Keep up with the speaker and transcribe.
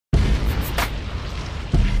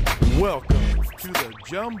Welcome to the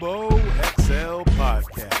Jumbo XL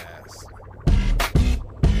Podcast.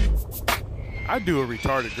 I do a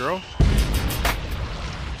retarded girl.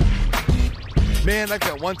 Man, like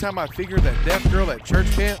that one time I figured that deaf girl at church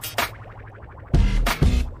camp.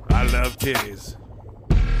 I love titties.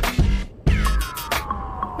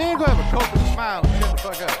 Man, go have a Coke and a smile and shut the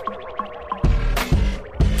fuck up.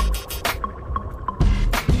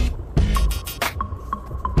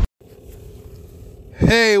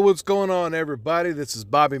 Hey, what's going on, everybody? This is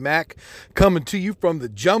Bobby Mack coming to you from the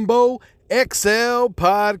Jumbo XL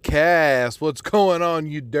Podcast. What's going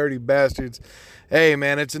on, you dirty bastards? Hey,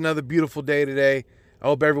 man, it's another beautiful day today. I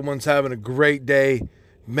hope everyone's having a great day.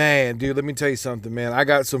 Man, dude, let me tell you something, man. I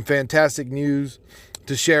got some fantastic news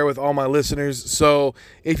to share with all my listeners. So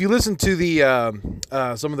if you listen to the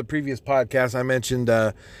some of the previous podcasts, I mentioned,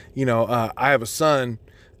 I have a son,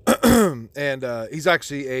 and he's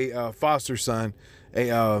actually a foster son.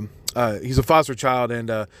 He's a foster child, and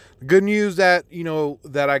the good news that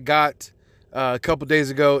I got a couple days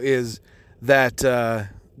ago is that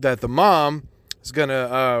the mom is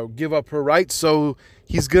gonna give up her rights, so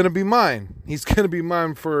he's gonna be mine. He's gonna be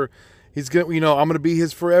mine I'm gonna be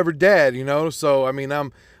his forever dad. So I mean,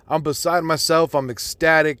 I'm beside myself. I'm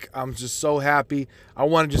ecstatic. I'm just so happy. I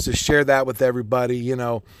wanted just to share that with everybody.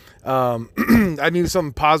 I need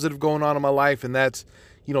something positive going on in my life, and that's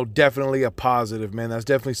definitely a positive, man. That's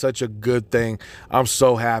definitely such a good thing. I'm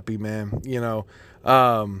so happy, man.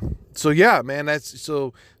 So yeah, man,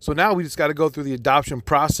 so now we just got to go through the adoption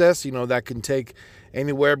process. That can take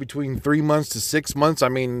anywhere between 3 months to 6 months. I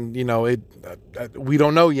mean, we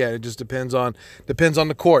don't know yet. It just depends on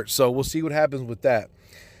the court. So we'll see what happens with that.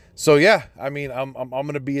 So yeah, I mean, I'm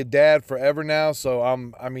going to be a dad forever now. So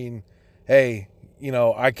hey,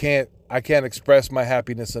 I can't express my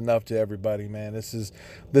happiness enough to everybody, man. This is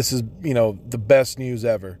the best news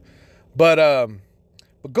ever. But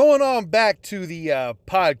going on back to the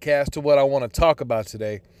podcast, to what I want to talk about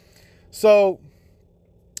today. So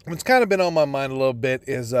what's kind of been on my mind a little bit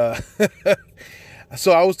is so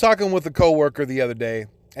I was talking with a coworker the other day,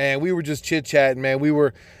 and we were just chit-chatting, man. We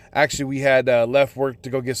had left work to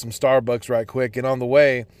go get some Starbucks right quick, and on the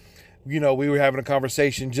way, we were having a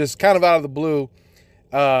conversation just kind of out of the blue.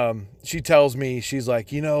 She tells me, she's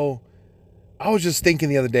like, I was just thinking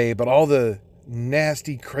the other day about all the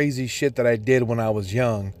nasty, crazy shit that I did when I was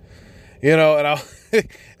young, I'm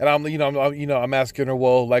asking her,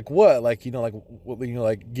 well, like what? Like, give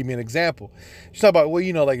me an example. She's talking about,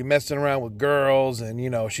 well, like messing around with girls, and,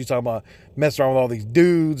 she's talking about messing around with all these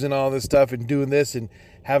dudes and all this stuff and doing this and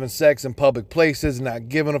having sex in public places and not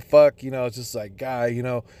giving a fuck, it's just like, guy,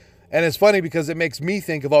 And it's funny because it makes me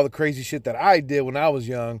think of all the crazy shit that I did when I was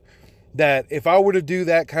young, that if I were to do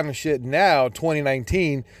that kind of shit now,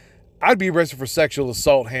 2019, I'd be arrested for sexual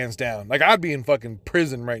assault, hands down. Like, I'd be in fucking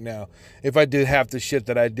prison right now if I did half the shit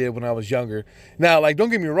that I did when I was younger. Now, like, don't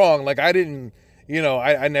get me wrong. Like, I didn't,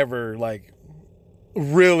 I never, like,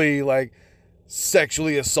 really, like,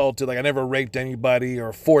 sexually assaulted. Like, I never raped anybody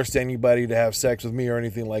or forced anybody to have sex with me or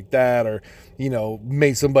anything like that, or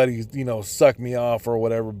made somebody suck me off or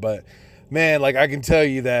whatever. But man, like, I can tell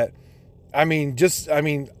you that I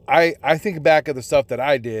think back at the stuff that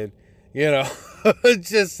I did, it's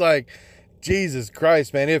just like, Jesus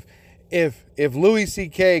Christ, man. If Louis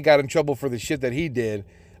C.K. got in trouble for the shit that he did,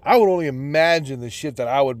 I would only imagine the shit that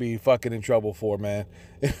I would be fucking in trouble for, man.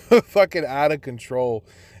 Fucking out of control.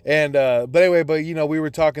 And but anyway, we were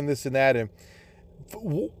talking this and that, and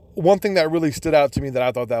one thing that really stood out to me that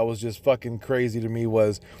I thought that was just fucking crazy to me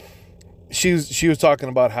was she was talking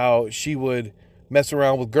about how she would mess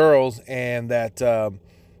around with girls, and that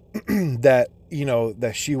that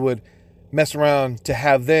she would mess around to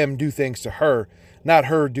have them do things to her, not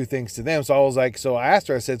her do things to them. So I was like, so I asked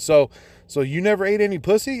her, I said, so you never ate any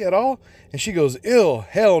pussy at all? And she goes, ew,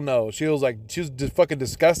 hell no. She was just fucking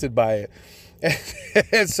disgusted by it.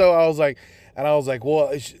 And so I was like, well,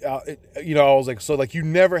 I was like, so like you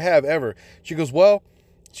never have ever? She goes, well,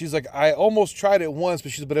 she's like, I almost tried it once,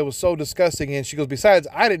 but it was so disgusting. And she goes, besides,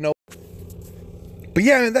 I didn't know. But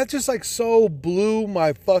yeah, man, that just like so blew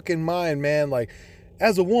my fucking mind, man. Like,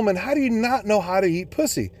 as a woman, how do you not know how to eat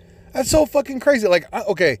pussy? That's so fucking crazy. Like,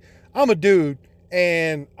 okay, I'm a dude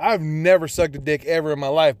and I've never sucked a dick ever in my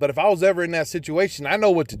life. But if I was ever in that situation, I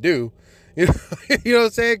know what to do. You know what I'm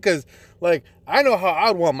saying? Because, like, I know how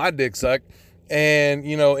I'd want my dick sucked. And,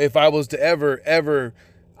 if I was to ever,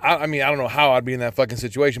 I don't know how I'd be in that fucking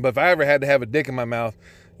situation. But if I ever had to have a dick in my mouth,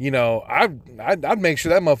 I'd make sure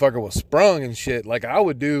that motherfucker was sprung and shit. Like, I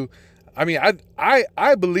would do,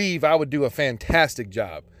 I believe I would do a fantastic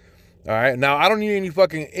job. All right. Now, I don't need any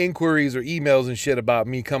fucking inquiries or emails and shit about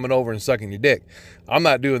me coming over and sucking your dick. I'm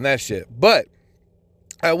not doing that shit. But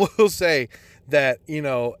I will say that,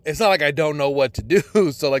 it's not like I don't know what to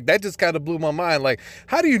do. So, like, that just kind of blew my mind. Like,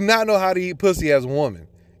 how do you not know how to eat pussy as a woman?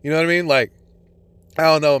 You know what I mean? Like, I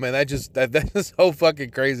don't know, man. That's so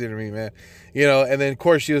fucking crazy to me, man. And then, of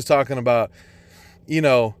course, she was talking about,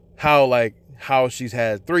 how she's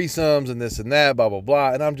had threesomes and this and that, blah, blah,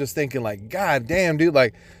 blah. And I'm just thinking, like, God damn, dude,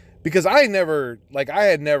 like, because I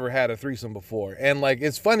had never had a threesome before. And like,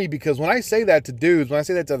 it's funny because when I say that to dudes, when I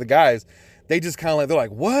say that to other guys, they just kind of like, they're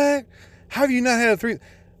like, what? How have you not had a threesome?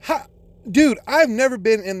 Dude, I've never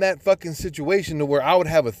been in that fucking situation to where I would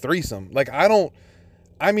have a threesome. Like, you know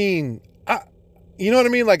what I mean?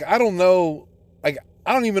 Like, I don't know. Like,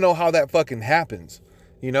 I don't even know how that fucking happens,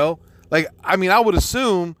 Like, I would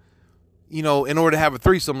assume, in order to have a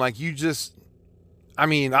threesome, like I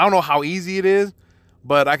don't know how easy it is.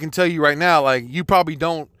 But I can tell you right now, like, you probably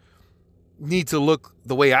don't need to look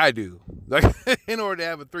the way I do, like, in order to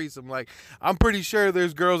have a threesome. Like, I'm pretty sure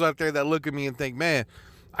there's girls out there that look at me and think, man,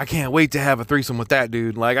 I can't wait to have a threesome with that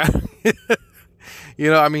dude. Like,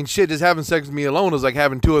 shit, just having sex with me alone is like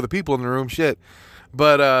having two other people in the room, shit.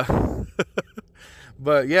 But,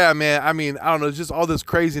 but yeah, man, I don't know, it's just all this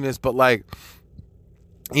craziness, but like,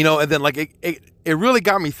 and then like, it really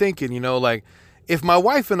got me thinking, like, if my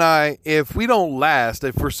wife and I, if we don't last,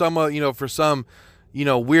 if for some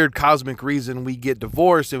weird cosmic reason we get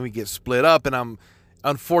divorced and we get split up and I'm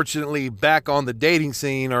unfortunately back on the dating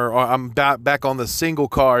scene or I'm back on the single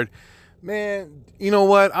card, man, you know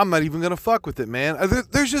what? I'm not even going to fuck with it, man.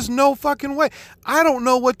 There's just no fucking way. I don't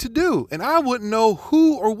know what to do. And I wouldn't know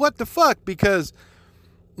who or what the fuck because,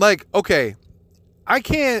 like, okay, I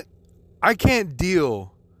can't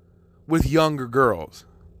deal with younger girls.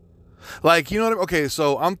 Like, you know what I mean? Okay,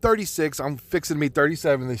 so I'm 36. I'm fixing to be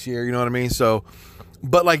 37 this year. You know what I mean? So,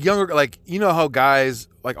 but like younger, like, how guys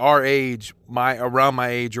like our age, around my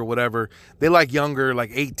age or whatever, they like younger, like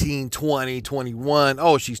 18, 20, 21.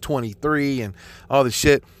 Oh, she's 23 and all this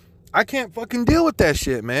shit. I can't fucking deal with that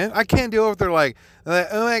shit, man. I can't deal with her like,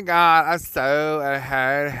 oh my God, I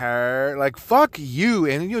heard her. Like, fuck you.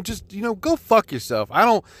 And, just, go fuck yourself.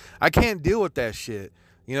 I can't deal with that shit.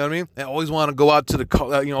 You know what I mean? I always want to go out to I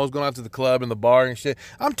was going out to the club and the bar and shit.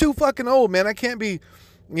 I'm too fucking old, man. I can't be,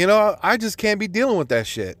 I just can't be dealing with that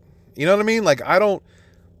shit. You know what I mean? Like,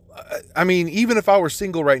 even if I were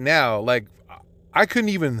single right now, like, I couldn't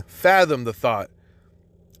even fathom the thought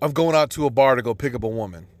of going out to a bar to go pick up a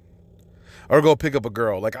woman or go pick up a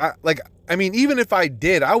girl. Even if I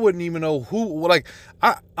did, I wouldn't even know who, like,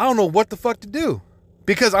 I don't know what the fuck to do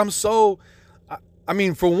because I'm so,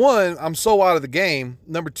 for one, I'm so out of the game.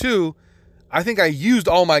 Number two, I think I used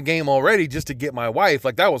all my game already just to get my wife.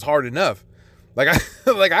 Like, that was hard enough. Like, I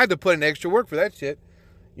had to put in extra work for that shit.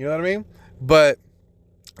 You know what I mean? But,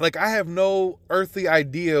 like, I have no earthly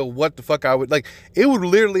idea what the fuck I would, like, it would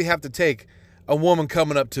literally have to take a woman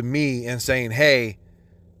coming up to me and saying, hey,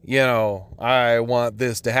 I want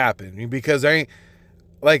this to happen. Because I ain't,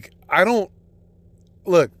 like, I'm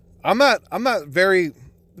not very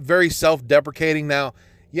self-deprecating now.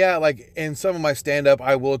 Yeah, like in some of my stand-up,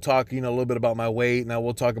 I will talk, a little bit about my weight and I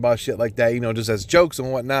will talk about shit like that, just as jokes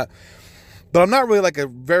and whatnot. But I'm not really like a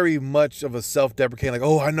very much of a self-deprecating, like,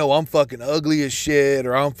 oh, I know I'm fucking ugly as shit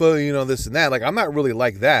or I'm fucking, this and that. Like, I'm not really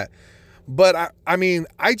like that. But I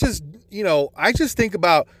just think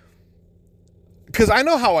about, because I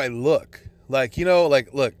know how I look. Like,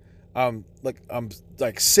 look, I'm like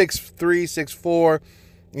 6'3", 6'4".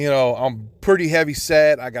 I'm pretty heavy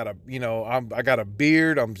set. I got I got a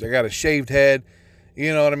beard. I got a shaved head.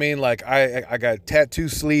 You know what I mean? Like, I got tattoo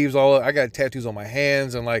sleeves. I got tattoos on my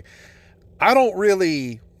hands, and like, I don't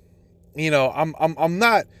really, I'm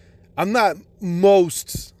not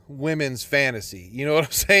most women's fantasy. You know what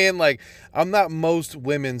I'm saying? Like, I'm not most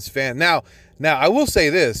women's fan. Now I will say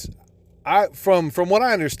this. From what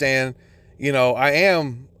I understand, I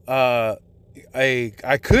am I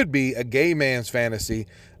could be a gay man's fantasy.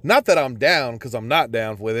 Not that I'm down, because I'm not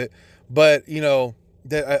down with it, but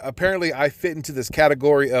that apparently I fit into this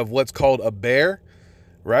category of what's called a bear,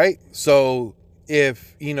 right? So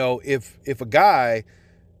if a guy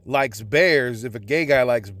likes bears, if a gay guy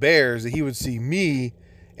likes bears, he would see me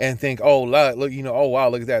and think, oh look, oh wow,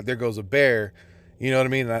 look at that, there goes a bear. You know what I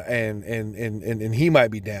mean? And he might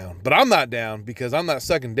be down, but I'm not down because I'm not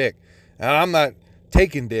sucking dick, and I'm not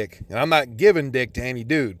taking dick, and I'm not giving dick to any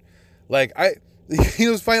dude. Like,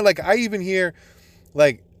 it's funny. Like, I even hear,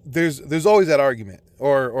 like, there's always that argument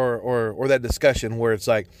or that discussion where it's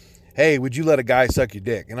like, hey, would you let a guy suck your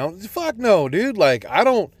dick? And I'm, fuck no, dude. Like, I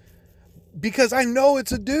don't. because I know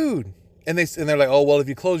it's a dude. And they're like, oh, well, if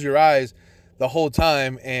you close your eyes the whole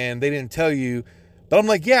time and they didn't tell you. But I'm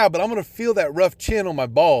like, yeah, but I'm going to feel that rough chin on my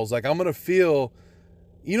balls. Like, I'm going to feel,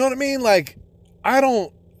 you know what I mean? Like,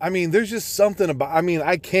 there's just something about,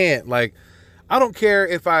 I can't, like, I don't care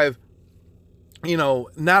if I've, if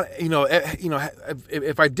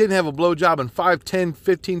I didn't have a blowjob in 5, 10,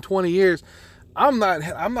 15, 20 years, I'm not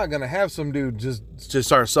going to have some dude just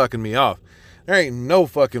start sucking me off. There ain't no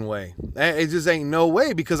fucking way. It just ain't no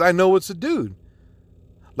way, because I know it's a dude.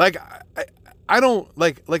 Like, I don't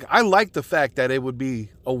like I like the fact that it would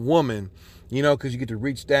be a woman, because you get to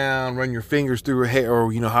reach down, run your fingers through her hair,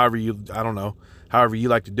 or, however you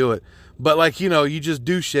like to do it. But like, you just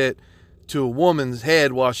do shit to a woman's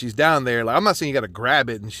head while she's down there. Like, I'm not saying you got to grab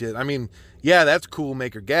it and shit. I mean, yeah, that's cool,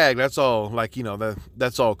 make her gag. That's all, like,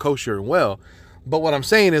 that's all kosher and well. But what I'm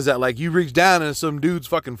saying is that, like, you reach down and some dude's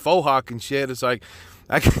fucking faux hawk and shit. It's like,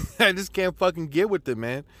 I just can't fucking get with it,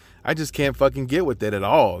 man. I just can't fucking get with it at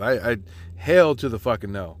all. I hell to the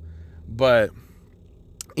fucking no. But,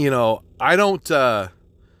 I don't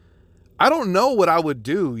know what I would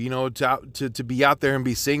do, to be out there and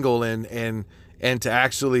be single and to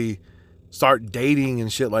actually start dating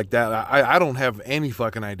and shit like that. I don't have any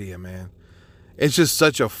fucking idea, man. It's just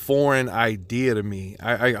such a foreign idea to me.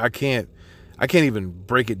 I can't even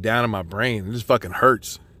break it down in my brain. It just fucking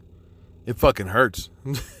hurts. It fucking hurts.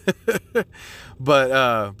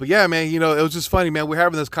 But yeah, man, it was just funny, man. We're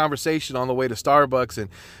having this conversation on the way to Starbucks, and,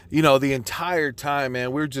 the entire time,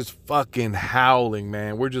 man, we're just fucking howling,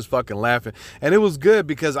 man. We're just fucking laughing. And it was good,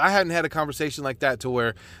 because I hadn't had a conversation like that to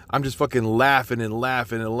where I'm just fucking laughing and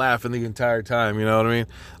laughing and laughing the entire time. You know what I mean?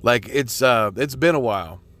 Like, it's been a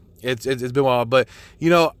while. It's been a while, but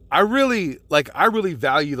I really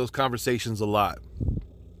value those conversations a lot.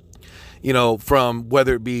 From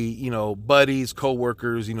whether it be, buddies,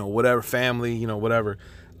 coworkers, whatever, family, whatever.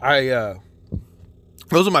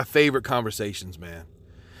 Those are my favorite conversations, man.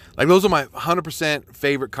 Like, those are my 100%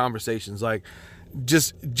 favorite conversations. Like,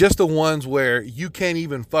 just the ones where you can't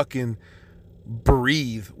even fucking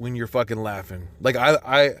breathe when you're fucking laughing. Like,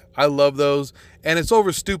 I love those, and it's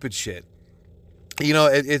over stupid shit.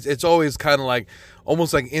 It's always kind of like,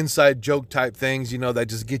 almost like inside joke type things, that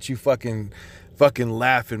just get you fucking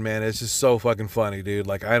laughing, man. It's just so fucking funny, dude.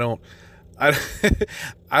 Like, I don't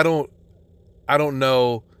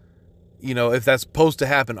know, if that's supposed to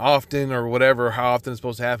happen often or whatever, how often it's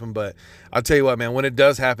supposed to happen. But I'll tell you what, man, when it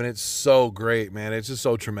does happen, it's so great, man. It's just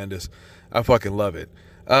so tremendous. I fucking love it.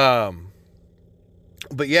 But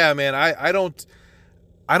yeah, man, I don't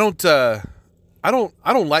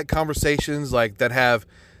like conversations like that have,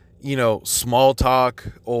 small talk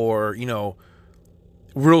or,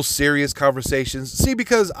 real serious conversations. See,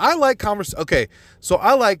 because I like okay, so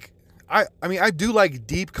I do like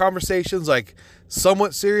deep conversations, like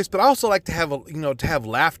somewhat serious, but I also like to have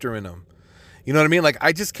laughter in them. You know what I mean? Like,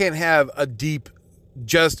 I just can't have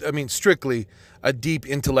strictly a deep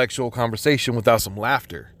intellectual conversation without some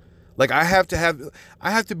laughter. Like, I have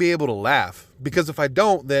to be able to laugh, because if I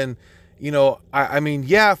don't, then,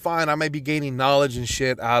 yeah, fine, I may be gaining knowledge and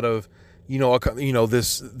shit out of,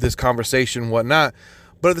 this conversation and whatnot.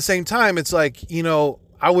 But at the same time, it's like,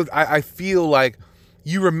 I feel like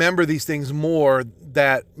you remember these things more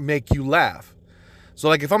that make you laugh. So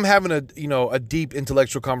like, if I'm having a deep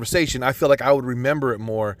intellectual conversation, I feel like I would remember it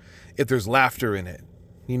more if there's laughter in it.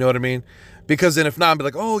 You know what I mean? Because then if not, I'd be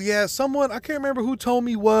like, oh yeah, someone, I can't remember who told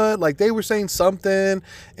me what, like they were saying something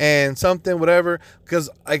and something, whatever.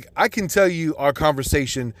 Because I can tell you our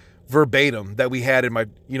conversation verbatim that we had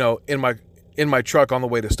in my truck on the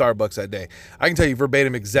way to Starbucks that day. I can tell you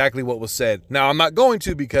verbatim exactly what was said. Now, I'm not going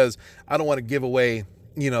to, because I don't want to give away,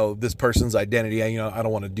 this person's identity. I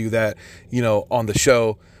don't want to do that, on the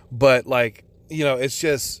show. But like, it's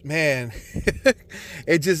just, man,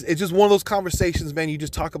 it's just one of those conversations, man. You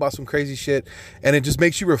just talk about some crazy shit and it just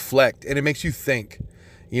makes you reflect and it makes you think,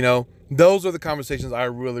 those are the conversations I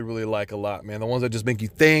really, really like a lot, man. The ones that just make you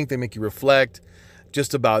think, they make you reflect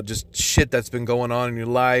just about just shit that's been going on in your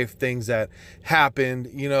life, things that happened,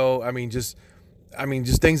 just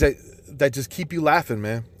things that just keep you laughing,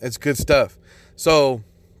 man. It's good stuff. So,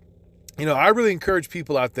 I really encourage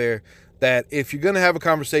people out there that if you're going to have a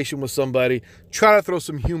conversation with somebody, try to throw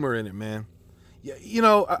some humor in it, man.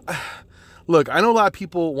 Look, I know a lot of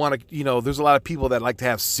people want to, there's a lot of people that like to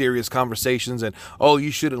have serious conversations and, oh,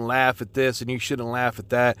 you shouldn't laugh at this and you shouldn't laugh at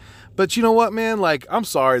that. But you know what, man? Like, I'm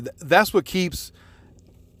sorry. That's what keeps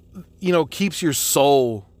your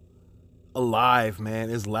soul alive, man,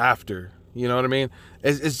 is laughter. You know what I mean?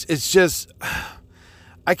 It's just,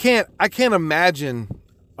 I can't imagine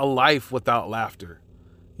a life without laughter,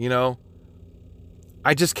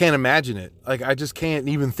 I just can't imagine it. Like, I just can't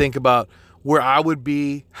even think about where I would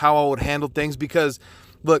be, how I would handle things. Because,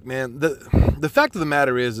 look, man, the fact of the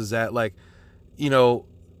matter is that, like, you know,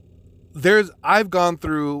 I've gone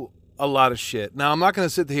through a lot of shit. Now, I'm not going to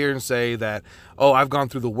sit here and say that, oh, I've gone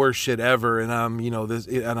through the worst shit ever, and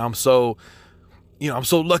I'm so, I'm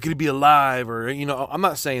so lucky to be alive, or, I'm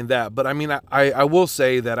not saying that, but I mean, I will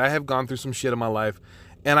say that I have gone through some shit in my life,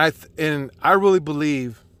 and I really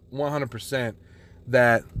believe 100%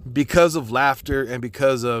 that because of laughter and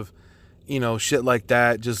because of, shit like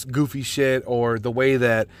that, just goofy shit, or the way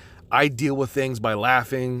that I deal with things by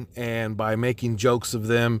laughing and by making jokes of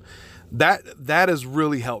them, that has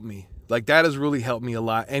really helped me. Like, that has really helped me a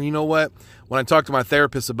lot. And you know what? When I talk to my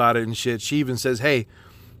therapist about it and shit, she even says, hey,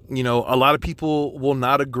 a lot of people will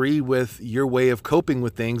not agree with your way of coping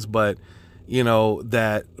with things, but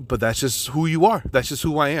but that's just who you are. That's just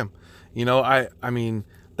who I am. I mean,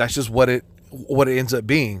 that's just what it ends up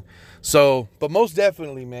being. So, but most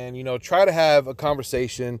definitely, man, try to have a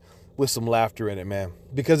conversation with some laughter in it, man,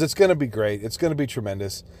 because it's going to be great. It's going to be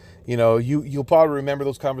tremendous. You'll probably remember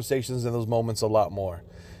those conversations and those moments a lot more.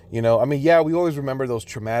 I mean, yeah, we always remember those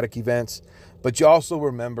traumatic events, but you also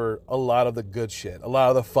remember a lot of the good shit, a lot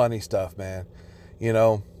of the funny stuff, man,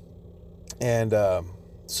 and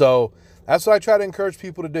so that's what I try to encourage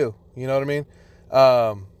people to do. You know what I mean?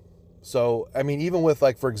 So, I mean, even with,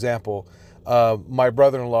 like, for example, my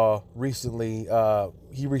brother-in-law recently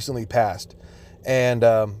passed, and,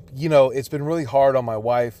 it's been really hard on my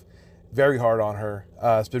wife, very hard on her.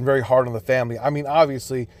 It's been very hard on the family. I mean,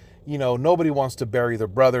 obviously, nobody wants to bury their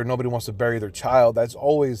brother. Nobody wants to bury their child. That's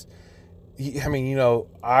always, I mean,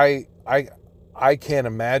 I can't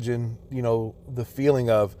imagine, the feeling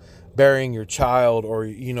of burying your child, or,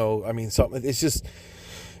 I mean, something, it's just,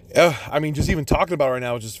 I mean, just even talking about it right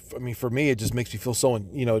now, I mean, for me, it just makes me feel so,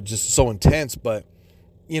 just so intense. But,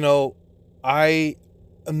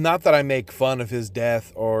 not that I make fun of his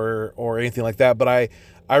death or anything like that, but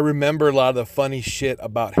I remember a lot of the funny shit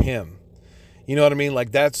about him. You know what I mean?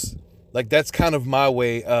 Like, that's kind of my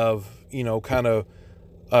way of, kind of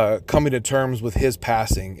coming to terms with his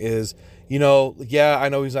passing is, yeah, I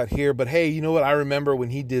know he's not here, but hey, you know what? I remember when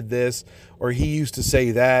he did this, or he used to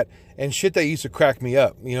say that, and shit that used to crack me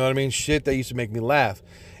up. You know what I mean? Shit that used to make me laugh.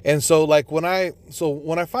 And so, like, when I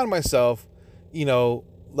find myself,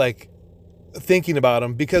 like, thinking about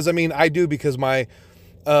him, because I mean, I do, because my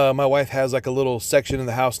wife has, like, a little section in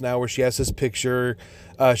the house now where she has his picture.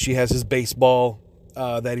 She has his baseball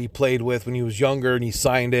that he played with when he was younger, and he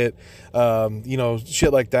signed it,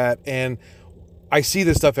 shit like that. And I see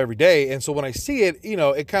this stuff every day. And so when I see it,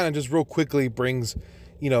 it kind of just real quickly brings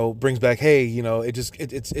back, hey,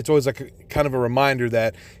 it's always like a kind of a reminder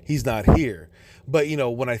that he's not here. But,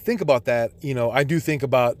 when I think about that, I do think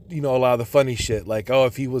about, a lot of the funny shit, like, oh,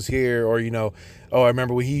 if he was here, or, oh, I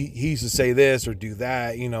remember when he used to say this or do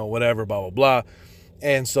that, whatever, blah, blah, blah.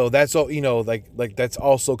 And so that's all, like that's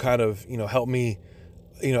also kind of, helped me,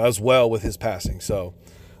 as well with his passing. So,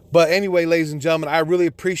 but anyway, ladies and gentlemen, I really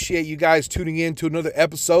appreciate you guys tuning in to another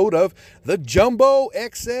episode of the Jumbo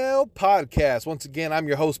XL Podcast. Once again, I'm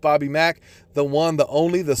your host, Bobby Mack, the one, the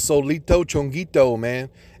only, the Solito Chonguito, man.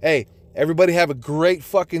 Hey, everybody have a great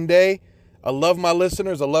fucking day. I love my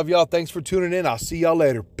listeners. I love y'all. Thanks for tuning in. I'll see y'all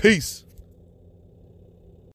later. Peace.